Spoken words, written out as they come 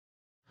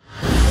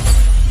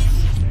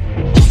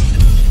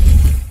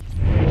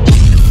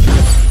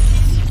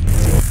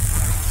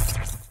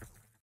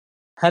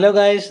Hello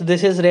guys,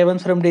 this is Revan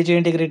from DJ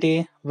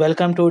Integrity.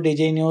 Welcome to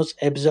DJ News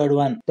episode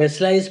 1.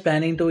 Tesla is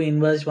planning to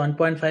invest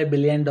 $1.5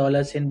 billion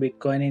in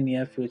Bitcoin in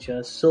near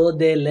future, so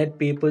they let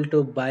people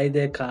to buy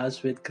their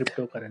cars with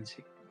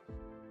cryptocurrency.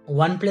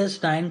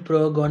 Oneplus 9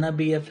 Pro gonna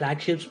be a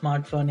flagship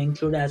smartphone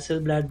include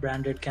Hasselblad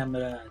branded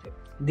camera array.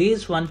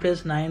 These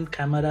OnePlus 9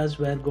 cameras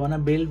were gonna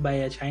built by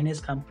a Chinese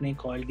company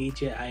called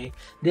DJI.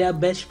 They are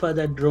best for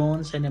the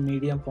drones and the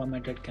medium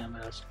formatted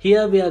cameras.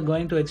 Here we are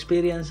going to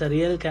experience a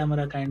real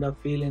camera kind of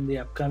feel in the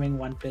upcoming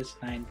OnePlus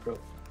 9 Pro.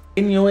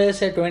 In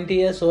US, a 20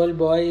 years old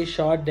boy is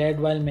shot dead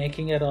while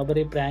making a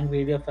robbery prank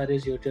video for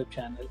his YouTube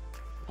channel.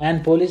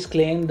 And police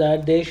claim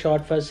that they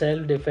shot for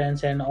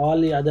self-defense and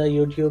all the other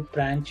YouTube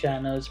prank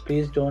channels,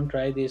 please don't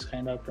try these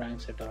kind of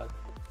pranks at all.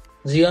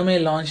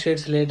 Xiaomi launched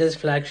its latest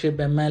flagship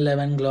Mi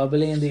 11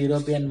 globally in the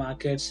European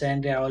markets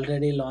and they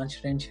already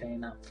launched in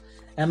China.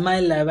 Mi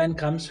 11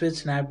 comes with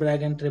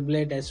Snapdragon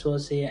 888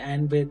 SoC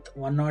and with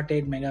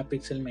 108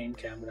 megapixel main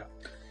camera.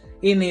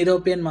 In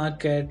European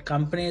market,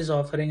 company is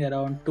offering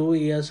around 2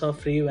 years of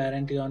free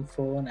warranty on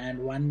phone and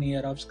 1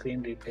 year of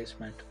screen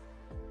replacement.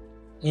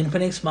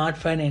 Infinix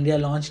smartphone India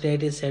launch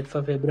date is set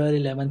for February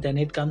 11th and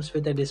it comes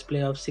with a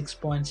display of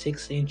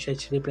 6.6-inch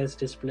HD plus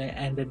display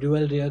and a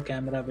dual rear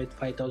camera with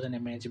 5000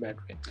 mAh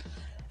battery.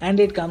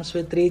 And it comes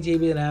with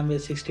 3GB RAM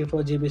with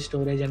 64GB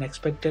storage and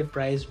expected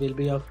price will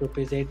be of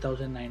Rs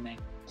 8,099.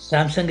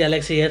 Samsung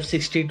Galaxy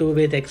F62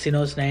 with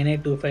Exynos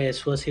 9825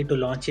 SoC to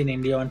launch in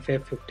India on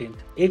Feb 15th.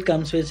 It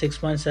comes with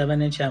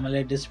 6.7-inch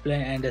AMOLED display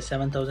and a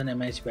 7000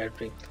 mAh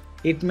battery.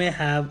 It may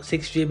have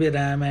 6GB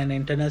RAM and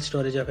internal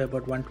storage of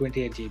about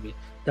 128GB.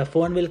 The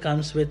phone will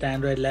comes with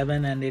Android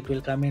 11 and it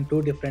will come in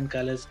two different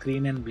colors,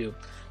 green and blue.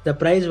 The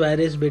price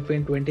varies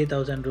between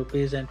 20,000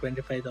 rupees and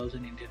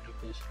 25,000 Indian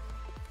rupees.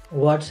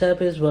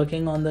 WhatsApp is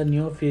working on the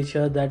new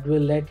feature that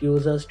will let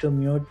users to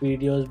mute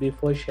videos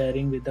before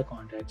sharing with the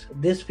contacts.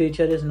 This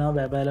feature is now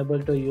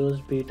available to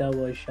use beta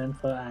version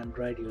for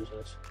Android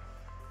users.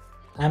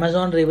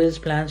 Amazon reveals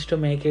plans to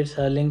make its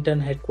Arlington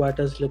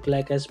headquarters look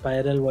like a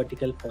spiral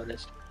vertical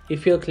forest.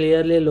 If you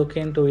clearly look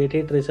into it,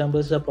 it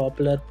resembles the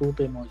popular poop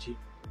emoji.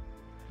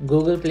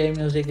 Google Play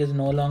Music is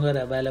no longer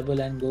available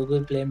and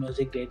Google Play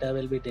Music data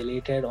will be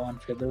deleted on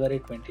February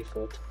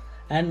 24th.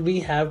 And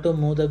we have to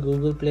move the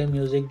Google Play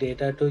Music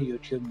data to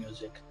YouTube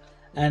Music.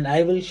 And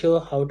I will show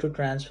how to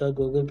transfer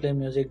Google Play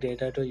Music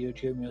data to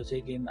YouTube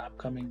Music in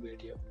upcoming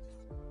video.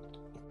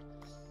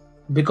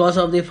 Because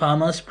of the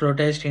farmers'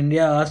 protest,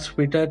 India asked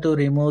Twitter to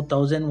remove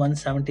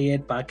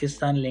 1178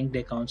 Pakistan linked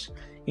accounts.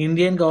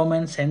 Indian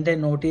government sent a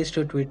notice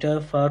to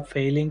Twitter for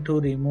failing to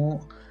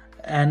remove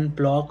and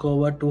block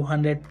over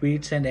 200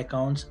 tweets and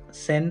accounts,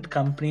 sent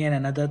company and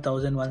another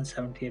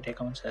 1178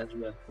 accounts as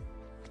well.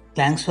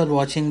 Thanks for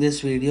watching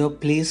this video.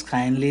 Please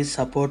kindly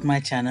support my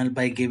channel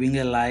by giving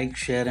a like,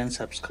 share and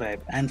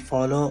subscribe and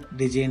follow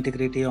DJ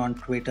Integrity on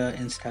Twitter,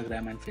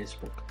 Instagram and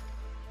Facebook.